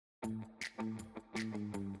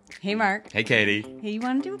Hey, Mark. Hey, Katie. Hey, you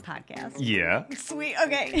want to do a podcast? Yeah. Sweet.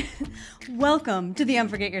 Okay. Welcome to the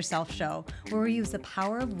Unforget Yourself show, where we use the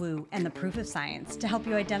power of woo and the proof of science to help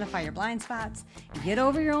you identify your blind spots, get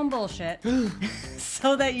over your own bullshit,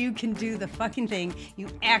 so that you can do the fucking thing you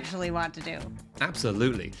actually want to do.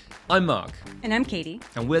 Absolutely. I'm Mark. And I'm Katie.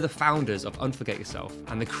 And we're the founders of Unforget Yourself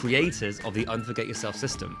and the creators of the Unforget Yourself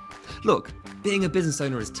system. Look, being a business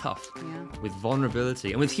owner is tough. Yeah. With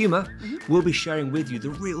vulnerability and with humor, we'll be sharing with you the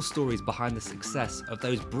real stories behind the success of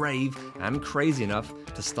those brave and crazy enough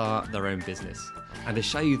to start their own business. And to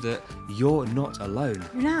show you that you're not alone.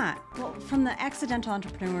 You're not. Well, from the accidental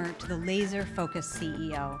entrepreneur to the laser-focused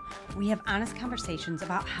CEO, we have honest conversations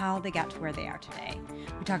about how they got to where they are today.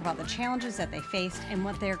 We talk about the challenges that they faced and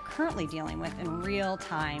what they're currently dealing with in real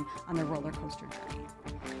time on their roller coaster journey.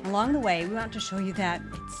 Along the way, we want to show you that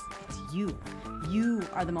it's you. You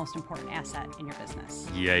are the most important asset in your business.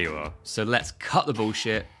 Yeah, you are. So let's cut the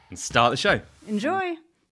bullshit and start the show. Enjoy.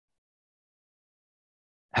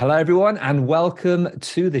 Hello, everyone, and welcome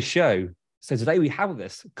to the show. So today we have with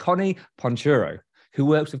us Conni, Ponturo, who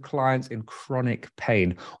works with clients in chronic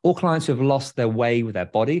pain, or clients who have lost their way with their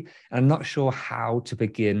body and are not sure how to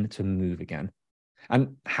begin to move again.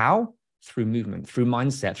 And how? Through movement, through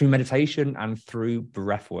mindset, through meditation, and through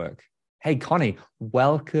breath work. Hey, Conni,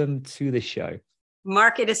 welcome to the show.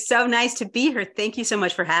 Mark, it is so nice to be here. Thank you so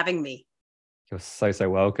much for having me. You're so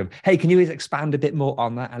welcome. Hey, can you expand a bit more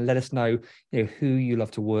on that and let us know, who you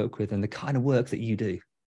love to work with and the kind of work that you do?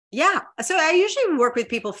 Yeah. So I usually work with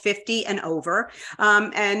people 50 and over,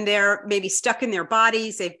 and they're maybe stuck in their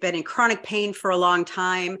bodies. They've been in chronic pain for a long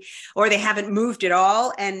time, or they haven't moved at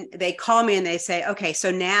all. And they call me and they say, okay,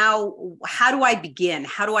 so now how do I begin?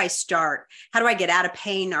 How do I start? How do I get out of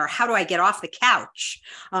pain? Or how do I get off the couch?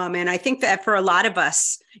 And I think that for a lot of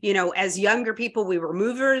us, as younger people, we were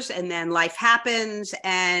movers, and then life happens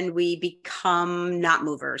and we become not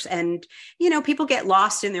movers. And, people get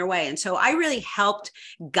lost in their way. And so I really helped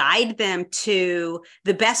guide them to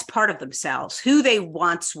the best part of themselves, who they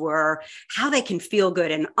once were, how they can feel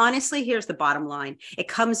good. And honestly, here's the bottom line. It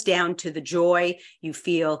comes down to the joy you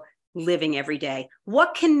feel living every day.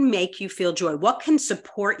 What can make you feel joy? What can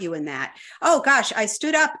support you in that? Oh gosh, I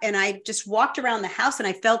stood up and I just walked around the house and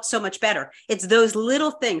I felt so much better. It's those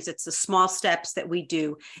little things. It's the small steps that we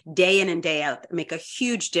do day in and day out that make a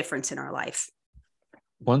huge difference in our life.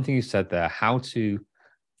 One thing you said there, how to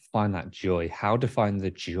find that joy, how to find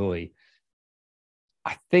the joy.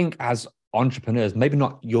 I think as entrepreneurs, maybe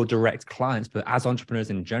not your direct clients, but as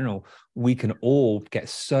entrepreneurs in general, we can all get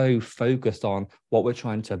so focused on what we're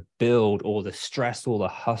trying to build, or the stress, or the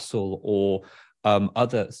hustle, or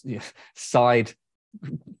other side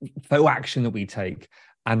faux action that we take,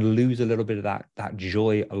 and lose a little bit of that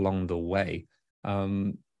joy along the way.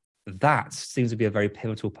 That seems to be a very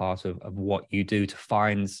pivotal part of what you do to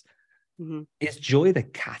find. Is joy the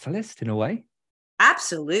catalyst in a way?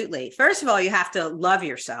 Absolutely. First of all, you have to love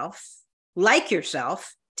yourself, like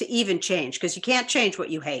yourself, to even change, because you can't change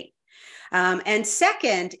what you hate. And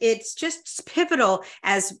second, it's just pivotal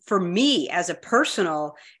for me as a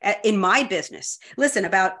personal in my business. Listen,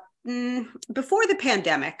 about before the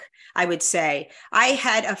pandemic, I would say I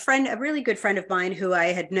had a really good friend of mine who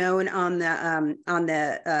I had known on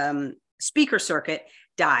the speaker circuit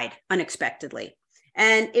died unexpectedly.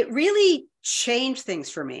 And it really changed things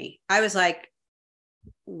for me. I was like,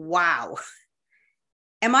 wow,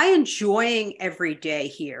 am I enjoying every day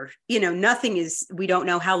here? We don't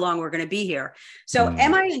know how long we're going to be here. So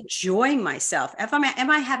am I enjoying myself? Am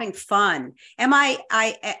I having fun? Am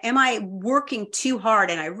I working too hard?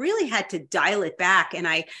 And I really had to dial it back. And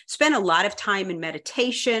I spent a lot of time in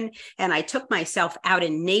meditation, and I took myself out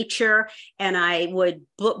in nature, and I would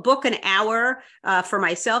book an hour for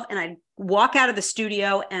myself, and I'd walk out of the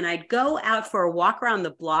studio and I'd go out for a walk around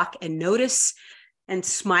the block and notice and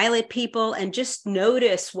smile at people and just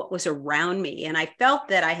notice what was around me. And I felt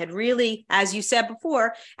that I had really, as you said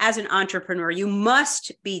before, as an entrepreneur, you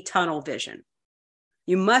must be tunnel vision.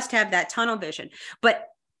 You must have that tunnel vision, but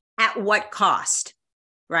at what cost,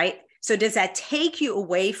 right? So does that take you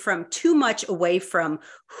too much away from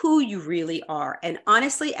who you really are? And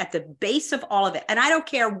honestly, at the base of all of it, and I don't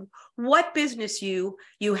care what business you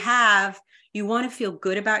have, you want to feel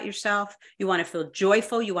good about yourself. You want to feel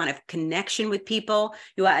joyful. You want to have connection with people.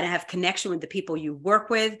 You want to have connection with the people you work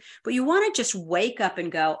with, but you want to just wake up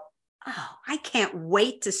and go, oh, I can't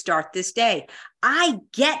wait to start this day. I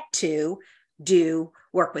get to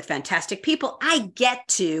work with fantastic people. I get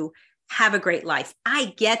to have a great life.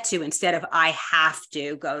 I get to, instead of I have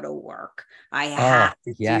to go to work. I have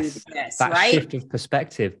to do this, that right? shift of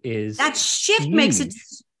perspective is that shift huge. makes it.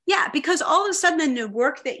 Yeah, because all of a sudden the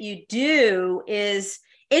work that you do is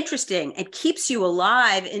interesting and keeps you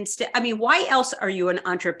alive. Instead, I mean, why else are you an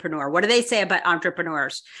entrepreneur? What do they say about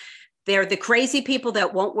entrepreneurs? They're the crazy people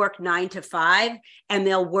that won't work 9 to 5, and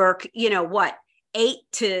they'll work, 8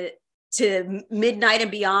 to midnight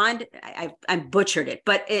and beyond. I butchered it,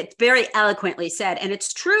 but it's very eloquently said. And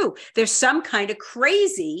it's true. There's some kind of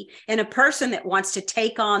crazy in a person that wants to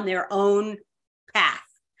take on their own path,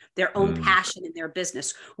 their own passion in their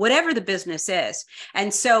business, whatever the business is.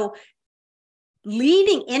 And so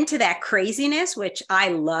leaning into that craziness, which I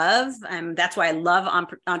love, that's why I love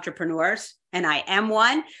entrepreneurs, and I am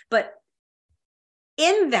one. But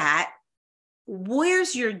in that,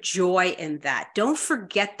 where's your joy in that? Don't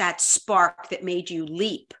forget that spark that made you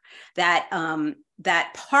leap, that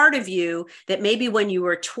part of you that maybe when you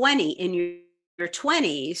were 20 in your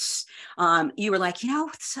 20s, you were like,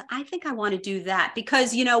 I think I want to do that.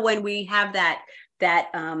 Because, when we have that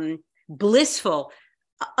blissful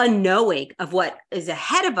unknowing of what is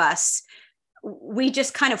ahead of us, we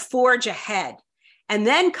just kind of forge ahead. And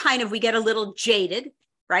then kind of we get a little jaded,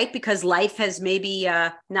 right? Because life has maybe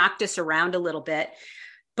knocked us around a little bit.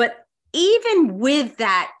 But even with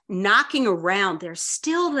that knocking around, there's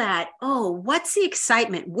still that, what's the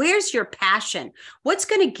excitement? Where's your passion? What's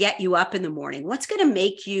going to get you up in the morning? What's going to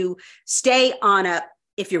make you stay on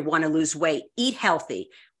if you want to lose weight, eat healthy,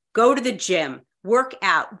 go to the gym, work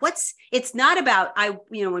out? It's not about,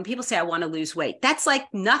 when people say I want to lose weight, that's like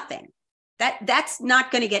nothing. That's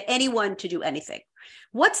not going to get anyone to do anything.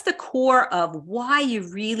 What's the core of why you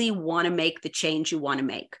really want to make the change you want to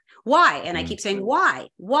make? Why? And I keep saying, why?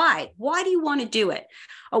 Why do you want to do it?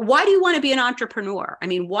 Why do you want to be an entrepreneur? I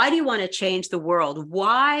mean, why do you want to change the world?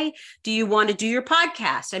 Why do you want to do your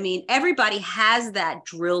podcast? I mean, everybody has that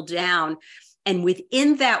drilled down. And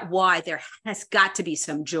within that why, there has got to be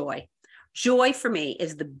some joy. Joy for me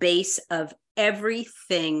is the base of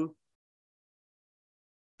everything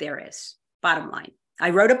there is. Bottom line. I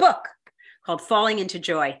wrote a book called Falling into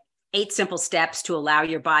Joy, 8 Simple Steps to Allow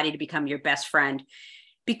Your Body to Become Your Best Friend,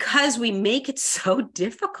 because we make it so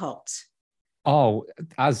difficult. Oh,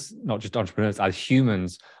 as not just entrepreneurs, as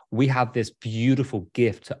humans, we have this beautiful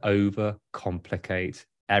gift to overcomplicate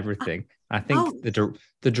everything. I think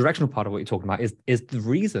the directional part of what you're talking about is the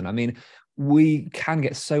reason. I mean, we can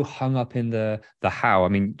get so hung up in the how. I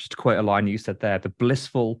mean, just to quote a line you said there, the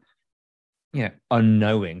blissful,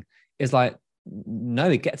 unknowing is like, no,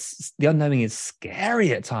 the unknowing is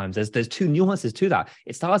scary at times. There's 2 nuances to that.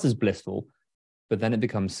 It starts as blissful, but then it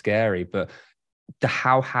becomes scary. But the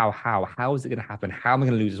how is it going to happen? How am I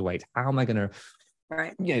going to lose weight? How am I going to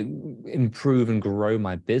improve and grow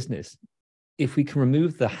my business? If we can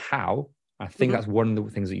remove the how, I think that's one of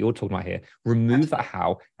the things that you're talking about here. Remove that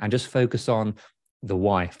how and just focus on the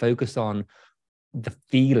why. Focus on the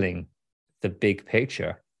feeling, the big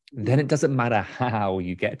picture. Then it doesn't matter how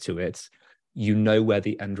you get to it. You know where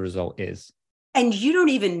the end result is. And you don't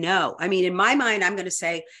even know. I mean, in my mind, I'm going to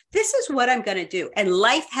say, this is what I'm going to do. And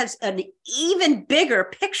life has an even bigger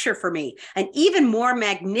picture for me, an even more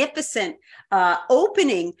magnificent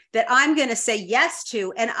opening that I'm going to say yes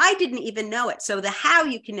to. And I didn't even know it. So the how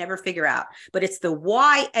you can never figure out, but it's the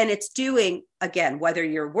why. And it's doing, again, whether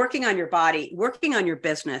you're working on your body, working on your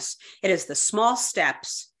business, it is the small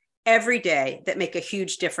steps every day that make a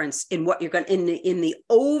huge difference in what you're going in the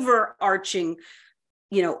overarching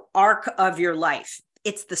arc of your life.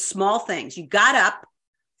 It's the small things. You got up,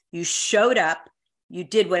 you showed up, you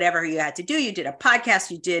did whatever you had to do. You did a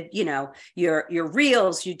podcast, you did, your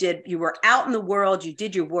reels, you were out in the world, you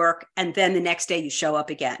did your work. And then the next day you show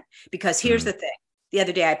up again. Because here's the thing. The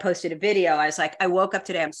other day I posted a video. I was like, I woke up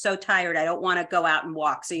today. I'm so tired. I don't want to go out and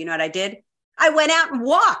walk. So you know what I did? I went out and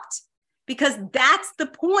walked, because that's the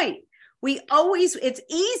point. It's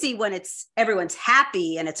easy when everyone's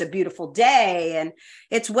happy and it's a beautiful day, and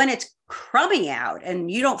it's when it's crummy out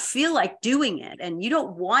and you don't feel like doing it and you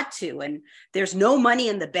don't want to, and there's no money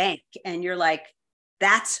in the bank, and you're like,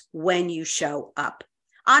 that's when you show up.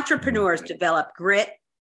 Entrepreneurs develop grit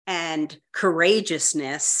and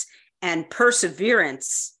courageousness and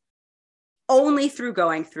perseverance only through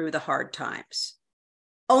going through the hard times.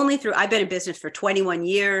 I've been in business for 21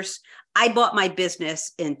 years. I bought my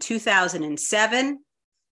business in 2007.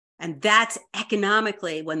 And that's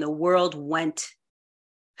economically when the world went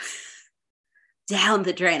down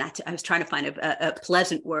the drain. I was trying to find a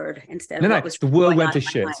pleasant word instead of what was the world went to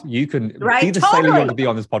shit. You can be the sailor you want to be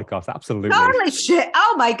on this podcast. Absolutely. Totally shit.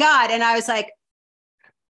 Oh my God. And I was like,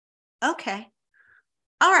 okay,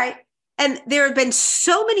 all right. And there have been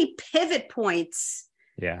so many pivot points.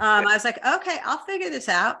 Yeah. I was like, okay, I'll figure this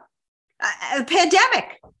out.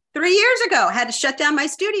 Pandemic. 3 years ago, I had to shut down my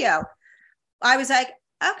studio. I was like,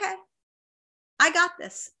 okay, I got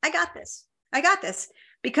this. I got this. I got this.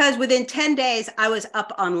 Because within 10 days, I was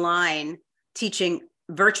up online teaching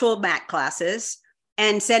virtual Mac classes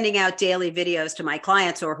and sending out daily videos to my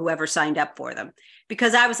clients or whoever signed up for them.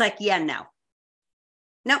 Because I was like, yeah, no.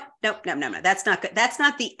 No. That's not good. That's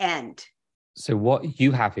not the end. So what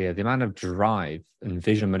you have here, the amount of drive and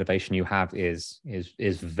vision and motivation you have is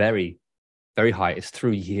very, very high. It's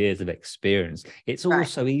through years of experience. It's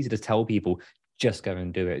also easy to tell people, just go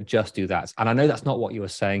and do it, just do that. And I know that's not what you were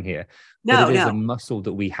saying here, but it is a muscle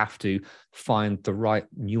that we have to find the right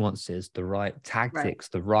nuances, the right tactics,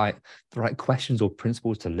 the right questions or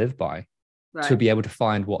principles to live by to be able to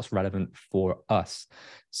find what's relevant for us.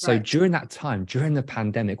 So during that time, during the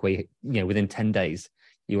pandemic, where, within 10 days,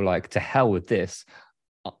 you were like, to hell with this.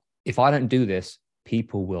 If I don't do this,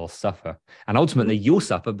 people will suffer. And ultimately you'll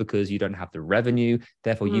suffer because you don't have the revenue.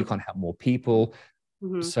 Therefore, you can't help more people.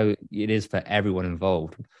 So it is for everyone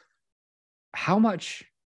involved. How much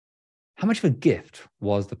of a gift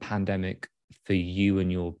was the pandemic for you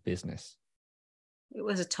and your business? It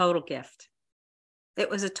was a total gift. It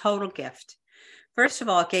was a total gift. First of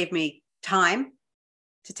all, it gave me time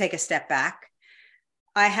to take a step back.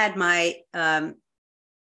 I had my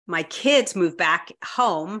kids move back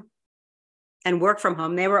home and work from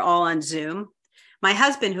home. They were all on Zoom. My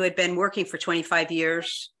husband, who had been working for 25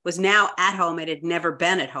 years, was now at home. It had never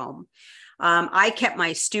been at home. I kept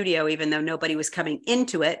my studio, even though nobody was coming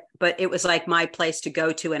into it, but it was like my place to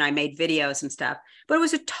go to, and I made videos and stuff. But it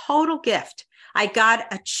was a total gift. I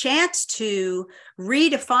got a chance to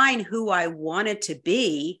redefine who I wanted to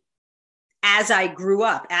be as I grew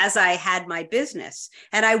up, as I had my business.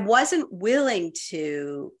 And I wasn't willing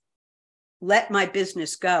to let my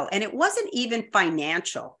business go. And it wasn't even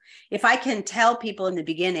financial. If I can tell people in the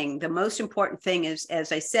beginning, the most important thing is,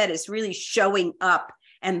 as I said, is really showing up,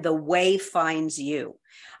 and the way finds you.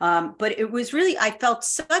 But it was really, I felt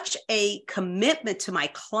such a commitment to my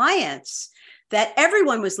clients that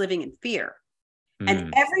everyone was living in fear,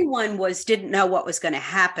 and everyone didn't know what was going to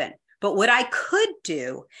happen. But what I could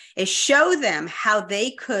do is show them how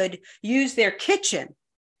they could use their kitchen,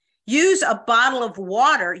 use a bottle of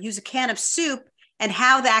water, use a can of soup, and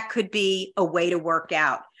how that could be a way to work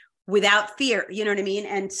out without fear. You know what I mean?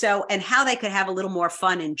 And how they could have a little more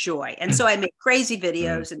fun and joy. And so I made crazy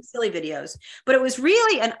videos and silly videos, but it was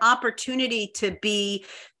really an opportunity to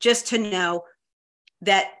know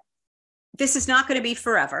that this is not going to be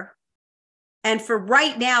forever. And for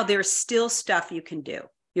right now, there's still stuff you can do.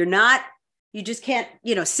 You just can't,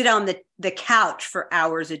 sit on the couch for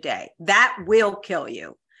hours a day. That will kill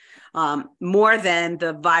you. More than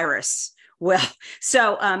the virus will.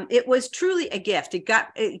 So it was truly a gift.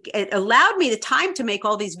 It allowed me the time to make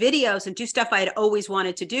all these videos and do stuff I had always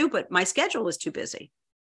wanted to do, but my schedule was too busy.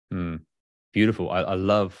 Beautiful. I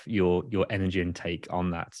love your energy and take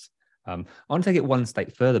on that. I want to take it one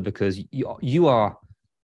step further, because you're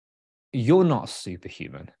not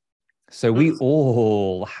superhuman. So we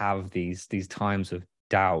all have these times of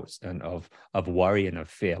doubts and of worry and of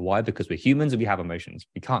fear. Why? Because we're humans and we have emotions.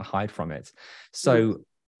 We can't hide from it. So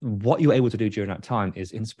what you're able to do during that time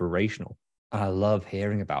is inspirational. And I love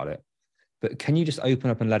hearing about it. But can you just open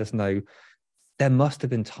up and let us know, there must have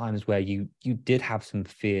been times where you did have some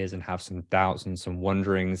fears and have some doubts and some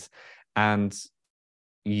wonderings, and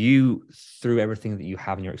you, through everything that you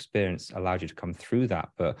have in your experience, allowed you to come through that.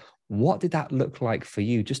 But what did that look like for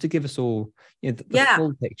you? Just to give us all the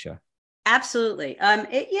full picture. Absolutely.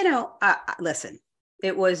 Listen,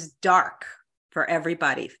 it was dark for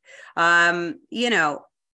everybody.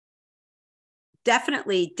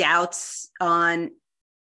 Definitely doubts on,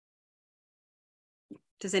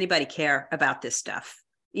 does anybody care about this stuff?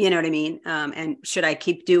 You know what I mean? And should I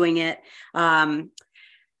keep doing it?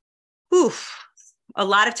 A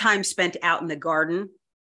lot of time spent out in the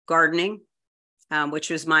gardening, which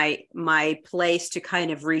was my place to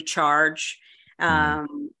kind of recharge.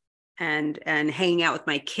 And hanging out with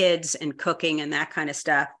my kids and cooking and that kind of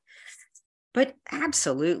stuff. But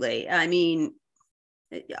absolutely, I mean,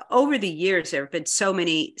 over the years, there have been so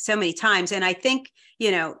many times. And I think,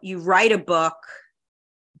 you write a book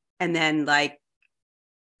and then like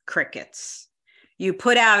crickets. You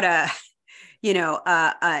put out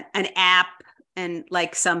an app, and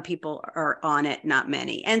like some people are on it, not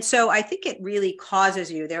many. And so I think it really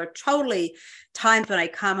causes you. There are totally times when I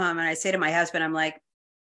come home and I say to my husband, I'm like,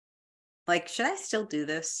 should I still do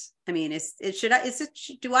this? I mean,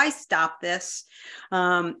 do I stop this?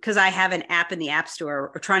 Because I have an app in the App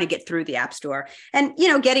Store, or trying to get through the App Store, and,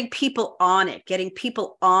 getting people on it, getting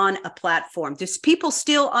people on a platform. Does people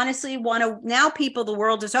still honestly want to, now the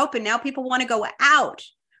world is open. Now people want to go out,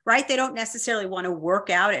 right? They don't necessarily want to work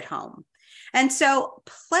out at home. And so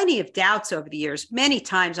plenty of doubts over the years. Many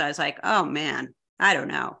times I was like, oh man, I don't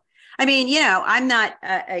know. I mean, I'm not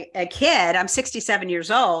a kid. I'm 67 years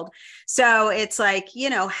old. So it's like,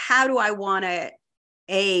 how do I want to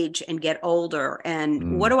age and get older?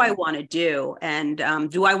 And what do I want to do? And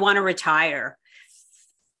do I want to retire?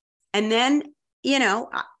 And then, and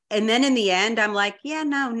then in the end, I'm like, yeah,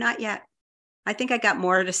 no, not yet. I think I got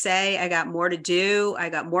more to say. I got more to do. I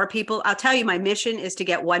got more people. I'll tell you, my mission is to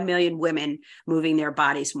get 1 million women moving their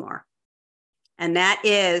bodies more. And that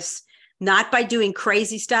is not by doing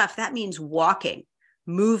crazy stuff. That means walking,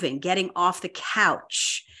 moving, getting off the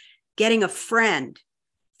couch, getting a friend,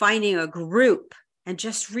 finding a group, and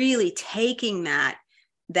just really taking that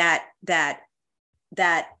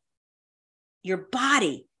your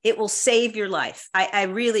body, it will save your life. I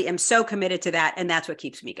really am so committed to that. And that's what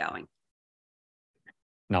keeps me going.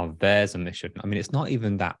 Now there's a mission. I mean, it's not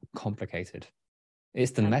even that complicated.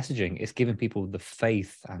 It's the messaging. It's giving people the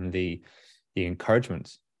faith and the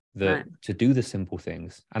encouragement to do the simple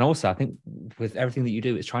things. And also, I think with everything that you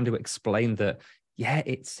do, it's trying to explain that, yeah,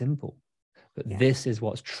 it's simple, but this is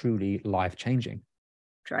what's truly life-changing.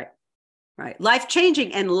 Right.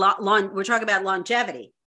 Life-changing. And we're talking about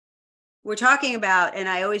longevity. We're talking about, and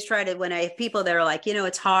I always try to, when I have people that are like,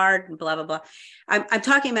 it's hard and blah, blah, blah. I'm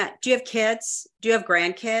talking about, do you have kids? Do you have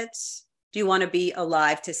grandkids? Do you want to be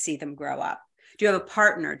alive to see them grow up? Do you have a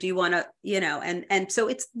partner? Do you want to, and so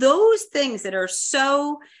it's those things that are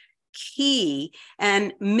so key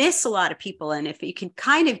and miss a lot of people. And if you can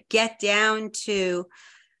kind of get down to,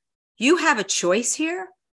 you have a choice here.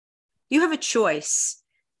 You have a choice.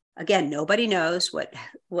 Again, nobody knows what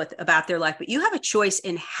about their life, but you have a choice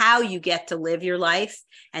in how you get to live your life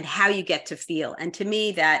and how you get to feel. And to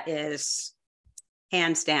me, that is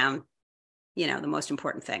hands down, the most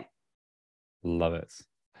important thing. Love it.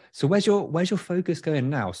 So where's your focus going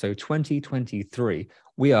now? So 2023,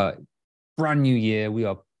 we are brand new year. We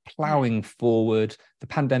are plowing forward. The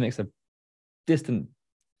pandemic's a distant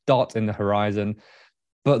dot in the horizon,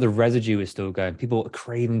 but the residue is still going. People are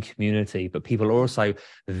craving community, but people are also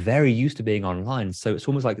very used to being online. So it's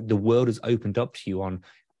almost like the world has opened up to you on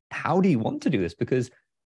how do you want to do this? Because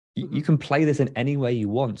you can play this in any way you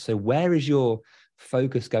want. So where is your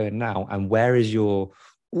focus going now? And where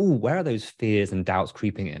are those fears and doubts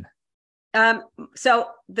creeping in? So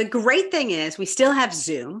the great thing is we still have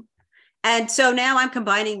Zoom. And so now I'm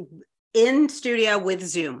combining in studio with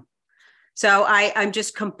Zoom. So I'm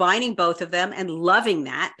just combining both of them and loving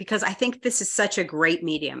that, because I think this is such a great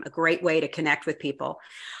medium, a great way to connect with people.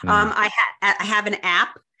 I have an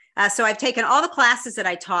app. So I've taken all the classes that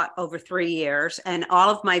I taught over 3 years and all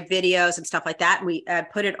of my videos and stuff like that. And we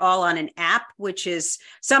put it all on an app, which is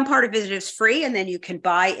some part of it is free. And then you can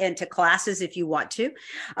buy into classes if you want to.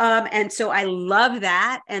 And so I love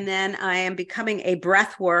that. And then I am becoming a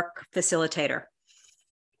breathwork facilitator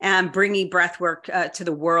and bringing breath work to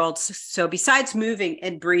the world. So besides moving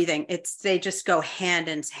and breathing, they just go hand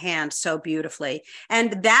in hand so beautifully.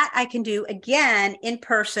 And that I can do again in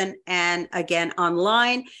person and again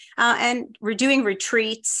online. And we're doing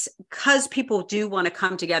retreats because people do want to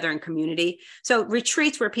come together in community. So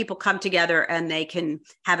retreats where people come together and they can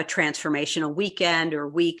have a transformational weekend or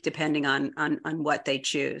week, depending on what they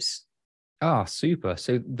choose. Ah, super.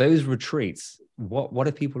 So those retreats, what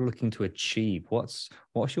are people looking to achieve? What's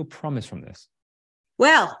your promise from this?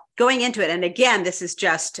 Well, going into it, and again, this is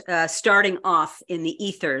just starting off in the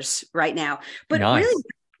ethers right now. But nice. Really,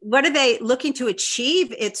 what are they looking to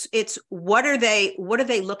achieve? It's what are they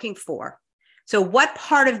looking for? So what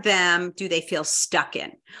part of them do they feel stuck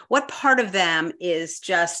in? What part of them is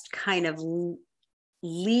just kind of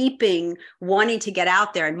leaping, wanting to get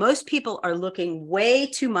out there? And most people are looking way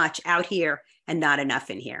too much out here and not enough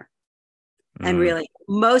in here. And really,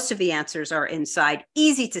 most of the answers are inside.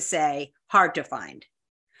 Easy to say, hard to find.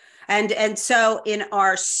 And so in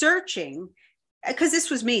our searching, because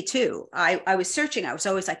this was me too, I was searching. I was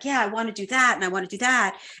always like, yeah, I want to do that. And I want to do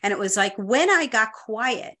that. And it was like, when I got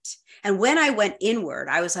quiet and when I went inward,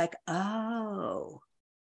 I was like, oh,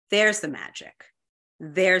 there's the magic.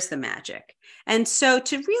 There's the magic. And so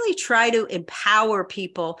to really try to empower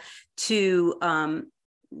people to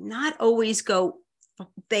not always go,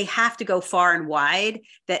 they have to go far and wide,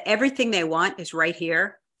 that everything they want is right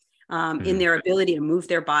here in their ability to move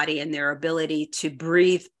their body and their ability to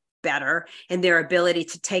breathe better in their ability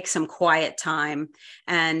to take some quiet time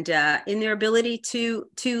and in their ability to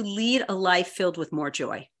lead a life filled with more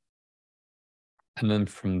joy. And then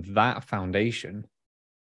from that foundation,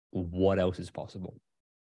 what else is possible?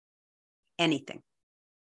 Anything.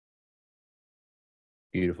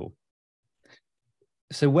 Beautiful.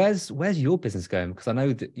 So where's your business going? Because I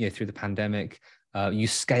know that, you know, through the pandemic, you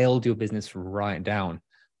scaled your business right down.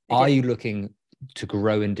 Are you looking to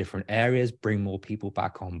grow in different areas, bring more people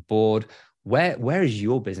back on board? Where is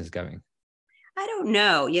your business going? I don't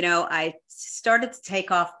know. You know, I started to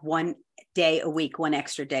take off one day a week, one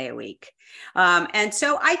extra day a week. And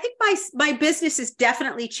so I think my business is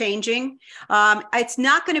definitely changing. It's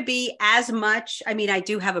not going to be as much. I mean, I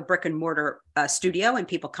do have a brick and mortar studio and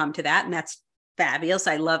people come to that, and that's fabulous.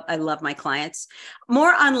 I love my clients.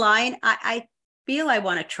 More online. I feel I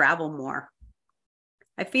want to travel more.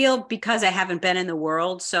 I feel because I haven't been in the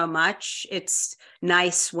world so much, it's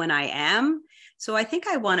nice when I am. So I think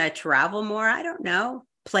I want to travel more. I don't know,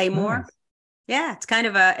 play more. Nice. Yeah, it's kind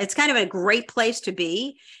of a great place to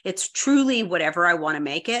be. It's truly whatever I want to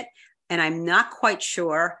make it. And I'm not quite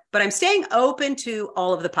sure, but I'm staying open to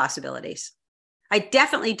all of the possibilities. I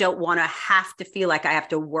definitely don't want to have to feel like I have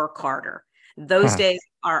to work harder. Those days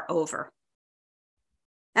are over.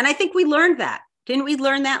 And I think we learned that. Didn't we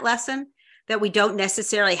learn that lesson? That we don't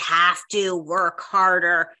necessarily have to work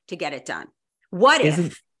harder to get it done. What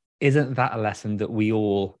if? Isn't that a lesson that we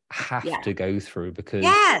all have to go through? Because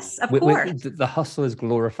yes, of course. The hustle is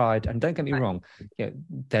glorified. And don't get me wrong, you know,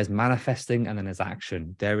 there's manifesting and then there's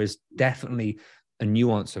action. There is definitely a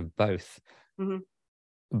nuance of both. Mm-hmm.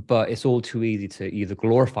 But it's all too easy to either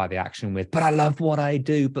glorify the action with, but I love what I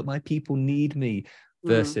do, but my people need me,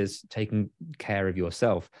 versus taking care of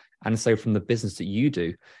yourself. And so from the business that you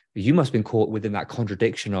do, you must have been caught within that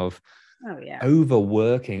contradiction of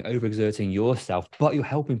overworking, overexerting yourself, but you're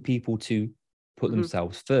helping people to put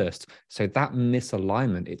themselves first. So that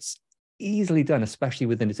misalignment, it's easily done, especially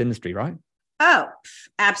within this industry, right? Oh,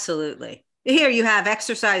 absolutely. Here you have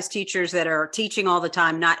exercise teachers that are teaching all the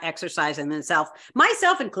time, not exercising themselves,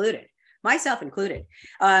 myself included.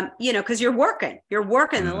 You know, because you're working.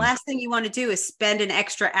 The last thing you want to do is spend an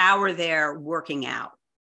extra hour there working out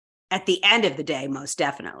at the end of the day, most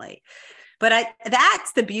definitely. But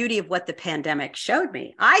that's the beauty of what the pandemic showed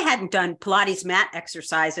me. I hadn't done Pilates mat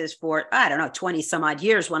exercises for, 20 some odd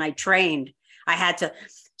years. When I trained, I had to.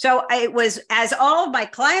 So it was, as all of my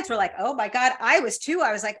clients were like, oh my God, I was too.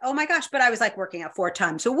 I was like, oh my gosh, but I was like working out 4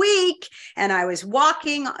 times a week and I was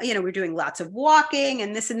walking, you know, we're doing lots of walking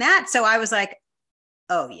and this and that. So I was like,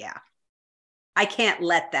 oh yeah, I can't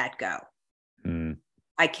let that go.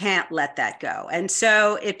 I can't let that go. And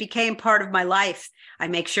so it became part of my life. I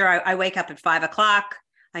make sure I wake up at 5 o'clock,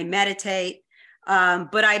 I meditate,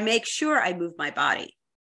 but I make sure I move my body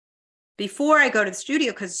before I go to the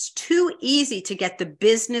studio, because it's too easy to get the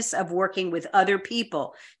business of working with other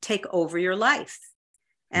people take over your life.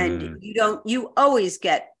 And you always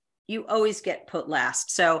get put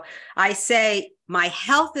last. So I say my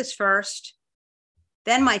health is first,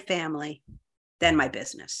 then my family, then my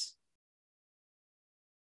business.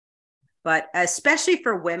 But especially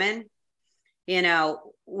for women, you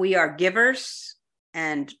know, we are givers,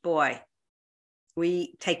 and boy,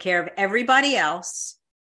 we take care of everybody else.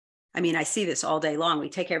 I mean, I see this all day long. We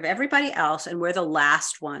take care of everybody else and we're the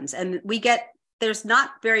last ones. And there's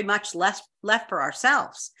not very much left for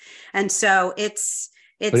ourselves. And so it's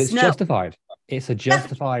justified. It's a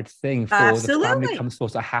justified thing for the family comes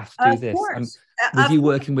forth. I have to do this. And with you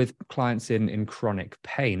working with clients in chronic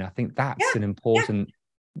pain, I think that's an important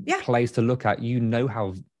place to look at. You know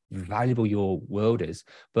how valuable your world is.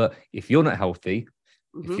 But if you're not healthy,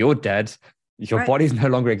 if you're dead, if your body's no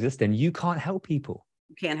longer existing, you can't help people.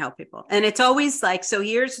 Can't help people. And it's always like, so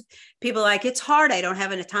here's people like, it's hard. I don't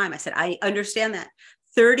have enough time. I said, I understand that.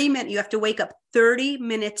 30 minutes, you have to wake up 30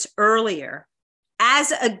 minutes earlier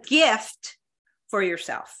as a gift for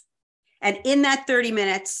yourself. And in that 30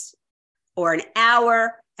 minutes or an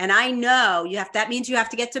hour, and I know that means you have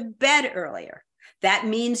to get to bed earlier. That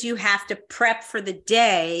means you have to prep for the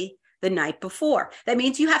day the night before. That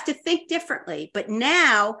means you have to think differently. But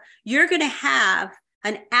now you're going to have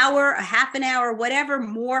an hour, a half an hour, whatever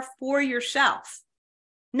more for yourself,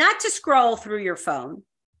 not to scroll through your phone.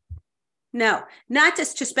 No, not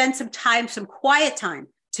just to spend some time, some quiet time,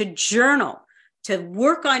 to journal, to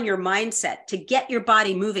work on your mindset, to get your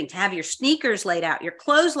body moving, to have your sneakers laid out, your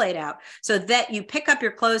clothes laid out, so that you pick up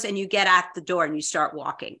your clothes and you get out the door and you start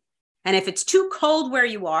walking. And if it's too cold where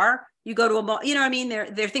you are, you go to a mall, you know what I mean? There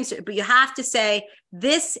are things, but you have to say,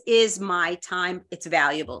 this is my time. It's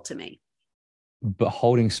valuable to me. But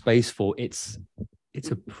holding space for it's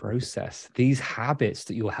it's a process. These habits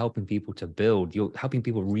that you're helping people to build, you're helping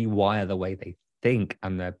people rewire the way they think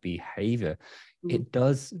and their behavior. It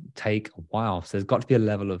does take a while. So there's got to be a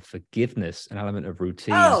level of forgiveness, an element of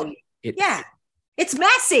routine. Oh, yeah. It's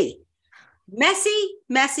messy,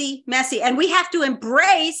 messy. And we have to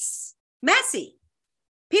embrace messy.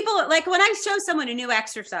 People, like when I show someone a new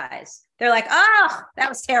exercise, they're like, oh, that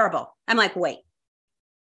was terrible. I'm like, wait.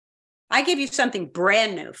 I give you something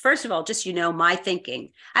brand new. First of all, just, my thinking.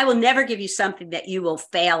 I will never give you something that you will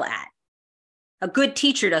fail at. A good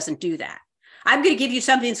teacher doesn't do that. I'm going to give you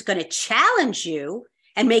something that's going to challenge you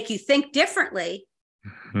and make you think differently.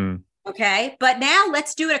 Mm-hmm. Okay. But now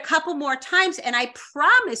let's do it a couple more times. And I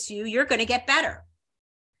promise you, you're going to get better.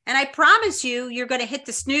 And I promise you, you're going to hit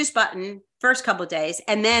the snooze button first couple of days.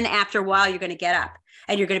 And then after a while, you're going to get up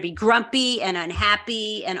and you're going to be grumpy and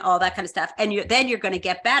unhappy and all that kind of stuff. And then you're going to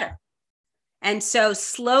get better. And so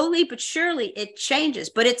slowly but surely it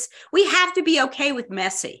changes, but we have to be okay with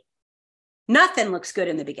messy. Nothing looks good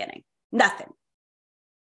in the beginning. Nothing.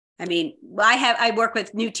 I mean, I work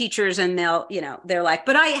with new teachers and they're like,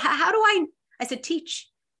 but I said, teach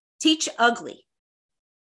ugly.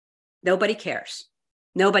 Nobody cares.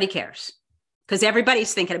 Because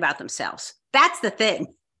everybody's thinking about themselves. That's the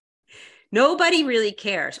thing. Nobody really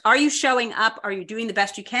cares. Are you showing up? Are you doing the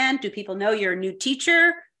best you can? Do people know you're a new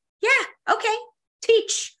teacher? Yeah. Okay.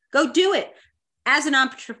 Teach. Go do it. As an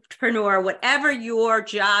entrepreneur, whatever your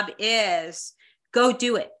job is, go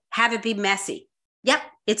do it. Have it be messy. Yep.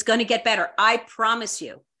 It's going to get better. I promise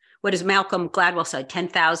you. What does Malcolm Gladwell say?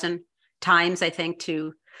 10,000 times, I think,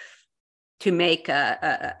 to make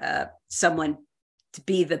someone to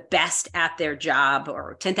be the best at their job,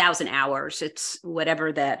 or 10,000 hours. It's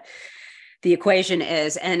whatever that the equation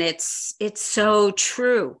is. And it's so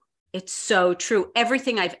true. It's so true.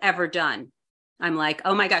 Everything I've ever done, I'm like,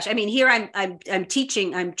 oh my gosh. I mean, here I'm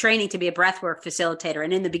teaching, I'm training to be a breathwork facilitator.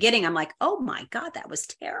 And in the beginning, I'm like, oh my God, that was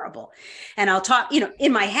terrible. And I'll talk,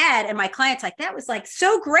 in my head, and my client's like, that was like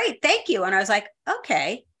so great. Thank you. And I was like,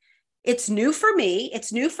 okay, it's new for me.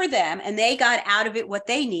 It's new for them. And they got out of it what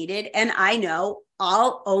they needed. And I know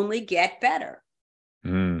I'll only get better.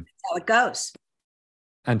 That's how it goes.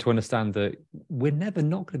 And to understand that we're never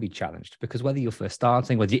not going to be challenged, because whether you're first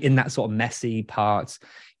starting, whether you're in that sort of messy parts,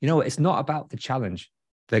 it's not about the challenge.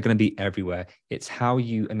 They're going to be everywhere. It's how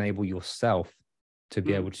you enable yourself to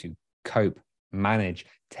be able to cope, manage,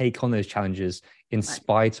 take on those challenges in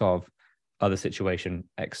spite of other situation,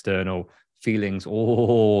 external feelings,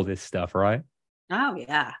 all this stuff, right? Oh,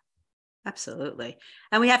 yeah, absolutely.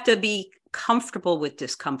 And we have to be comfortable with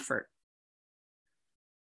discomfort.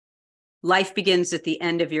 Life begins at the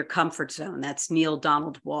end of your comfort zone. That's Neil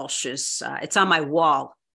Donald Walsh's. It's on my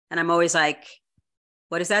wall. And I'm always like,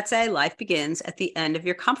 what does that say? Life begins at the end of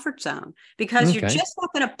your comfort zone, because you're just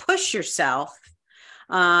not going to push yourself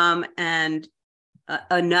and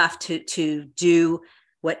enough to do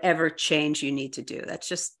whatever change you need to do. That's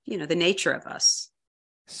just, the nature of us.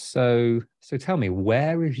 So tell me,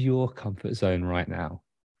 where is your comfort zone right now?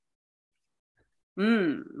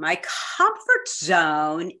 My comfort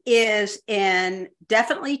zone is in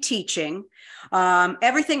definitely teaching.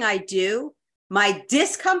 Everything I do, my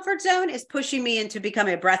discomfort zone is pushing me into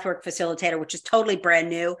becoming a breathwork facilitator, which is totally brand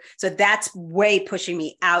new. So that's way pushing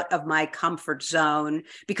me out of my comfort zone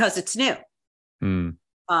because it's new.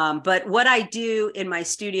 But what I do in my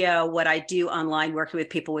studio, what I do online, working with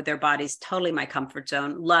people with their bodies, totally my comfort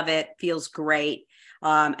zone. Love it. Feels great.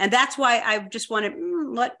 And that's why I just wanted,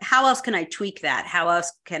 how else can I tweak that?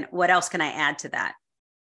 What else can I add to that?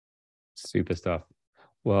 Super stuff.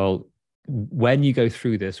 Well, when you go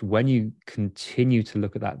through this, when you continue to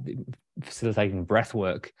look at that facilitating breath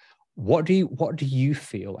work, what do you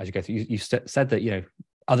feel as you go through? You said that,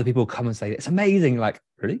 other people come and say, it's amazing. Like,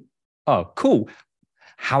 really? Oh, cool.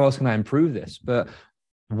 How else can I improve this? But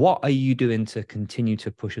what are you doing to continue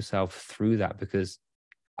to push yourself through that? Because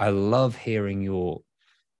I love hearing your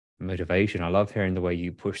motivation. I love hearing the way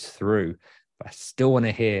you push through, but I still want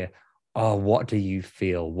to hear, what do you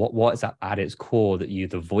feel? What is that at its core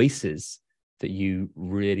the voices that you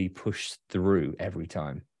really push through every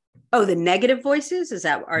time? Oh, the negative voices? Is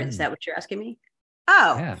that what you're asking me?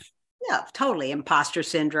 Oh, yeah, totally. Imposter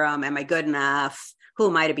syndrome. Am I good enough? Who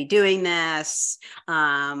am I to be doing this?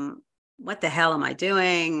 What the hell am I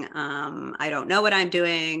doing? I don't know what I'm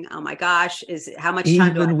doing. Oh my gosh, how much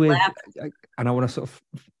time do I have left? And I want to sort of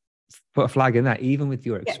put a flag in that, even with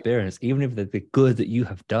your experience, even if the good that you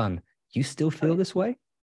have done, you still feel this way?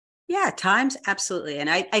 Yeah, times, absolutely. And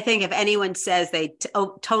I think if anyone says they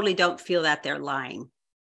totally don't feel that, they're lying.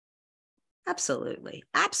 Absolutely.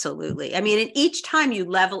 Absolutely. I mean, and each time you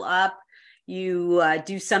level up, you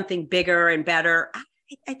do something bigger and better.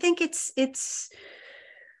 I think it's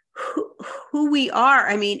who we are.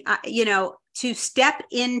 I mean, to step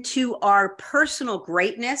into our personal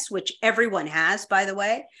greatness, which everyone has, by the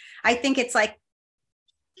way, I think it's like,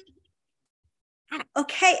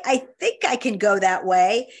 okay, I think I can go that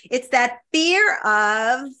way. It's that fear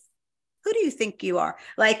of, who do you think you are?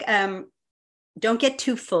 Like, don't get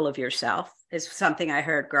too full of yourself is something I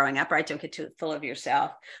heard growing up, right? Don't get too full of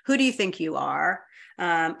yourself. Who do you think you are?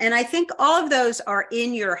 And I think all of those are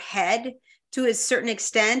in your head to a certain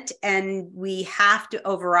extent, and we have to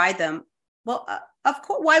override them. Well, of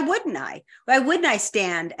course, why wouldn't I? Why wouldn't I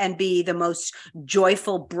stand and be the most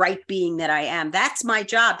joyful, bright being that I am? That's my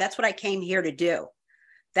job. That's what I came here to do.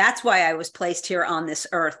 That's why I was placed here on this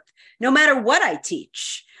earth, no matter what I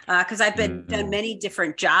teach, because I've done many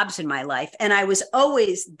different jobs in my life, and I was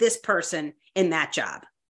always this person in that job.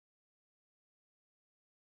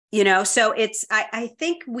 So I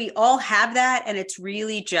think we all have that, and it's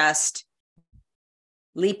really just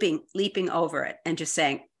leaping over it and just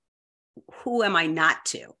saying, who am I not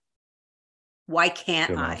to? Why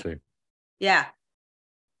can't I? Yeah.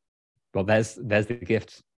 Well, there's the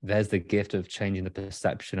gift. There's the gift of changing the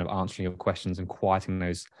perception of answering your questions and quieting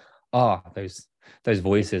those voices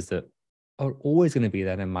that are always going to be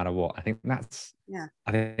there no matter what. I think that's I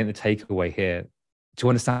think the takeaway here, to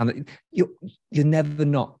understand that you're never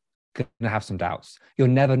not going to have some doubts. You're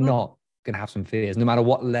never not going to have some fears, no matter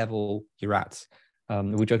what level you're at.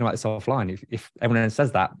 We're joking about this offline. If everyone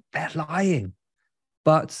says that, they're lying.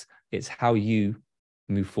 But it's how you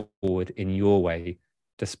move forward in your way,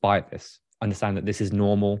 despite this. Understand that this is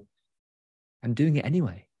normal, and doing it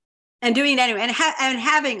anyway. And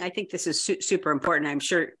having, I think this is super important. I'm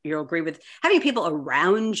sure you'll agree with having people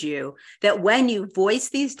around you that when you voice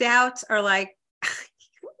these doubts are like,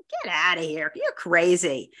 get out of here, you're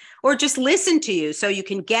crazy, or just listen to you so you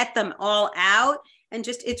can get them all out. And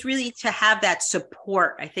just, it's really to have that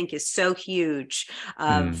support, I think, is so huge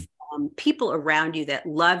of people around you that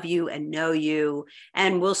love you and know you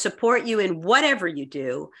and will support you in whatever you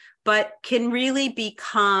do, but can really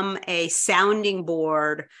become a sounding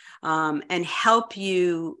board and help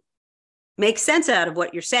you make sense out of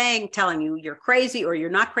what you're saying, telling you you're crazy or you're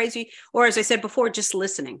not crazy, or as I said before, just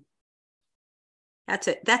listening.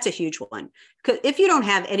 That's a huge one. Because if you don't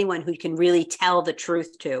have anyone who can really tell the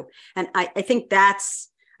truth to, and I think at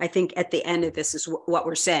the end of this is what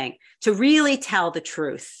we're saying, to really tell the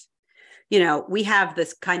truth. We have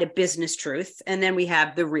this kind of business truth, and then we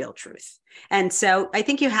have the real truth. And so I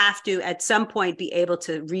think you have to, at some point, be able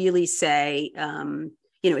to really say,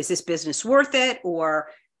 is this business worth it? Or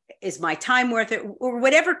is my time worth it? Or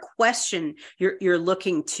whatever question you're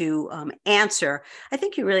looking to answer. I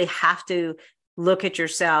think you really have to look at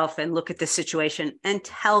yourself and look at the situation and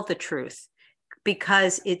tell the truth,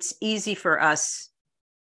 because it's easy for us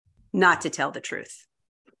not to tell the truth.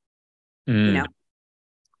 And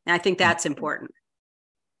I think that's important.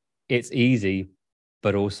 It's easy,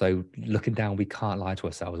 but also looking down, we can't lie to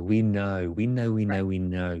ourselves. We know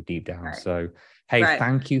deep down. Right. So, hey,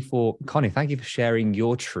 thank you for Conni. Thank you for sharing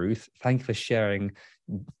your truth. Thank you for sharing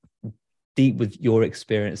deep with your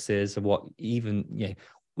experiences of what even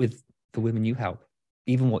with the women you help,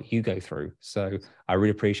 even what you go through. So I really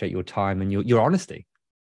appreciate your time and your honesty.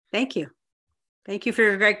 Thank you. Thank you for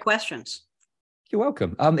your great questions. You're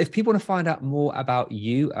welcome. If people want to find out more about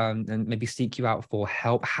you and maybe seek you out for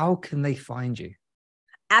help, how can they find you?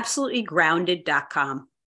 AbsolutelyGrounded.com.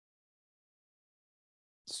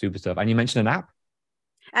 Super stuff. And you mentioned an app?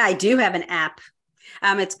 I do have an app.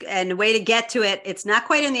 And the way to get to it, it's not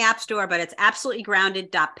quite in the App Store, but it's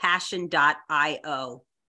absolutelygrounded.passion.io.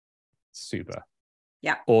 Super.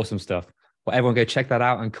 Yeah. Awesome stuff. Well, everyone go check that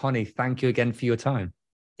out. And Conni, thank you again for your time.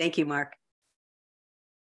 Thank you, Mark.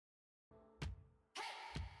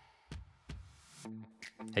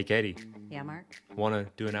 Hey, Katie. Yeah, Mark? Want to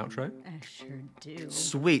do an outro? I sure do.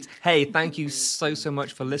 Sweet. Hey, thank you so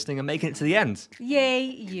much for listening and making it to the end. Yay,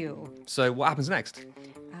 you. So what happens next?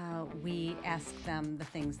 We ask them the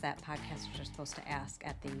things that podcasters are supposed to ask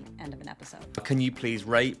at the end of an episode. Can you please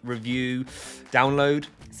rate, review, download?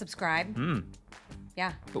 Subscribe.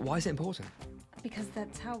 Yeah. But why is it important? Because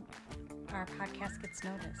that's how our podcast gets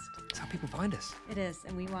noticed. That's how people find us. It is,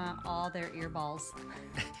 and we want all their earballs.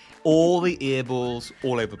 All the earballs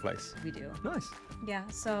all over the place. We do. Nice. Yeah,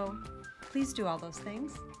 so please do all those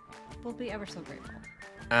things. We'll be ever so grateful.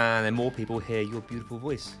 And then more people hear your beautiful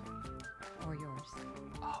voice. Or yours.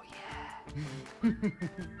 Oh, yeah.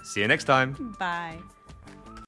 See you next time. Bye.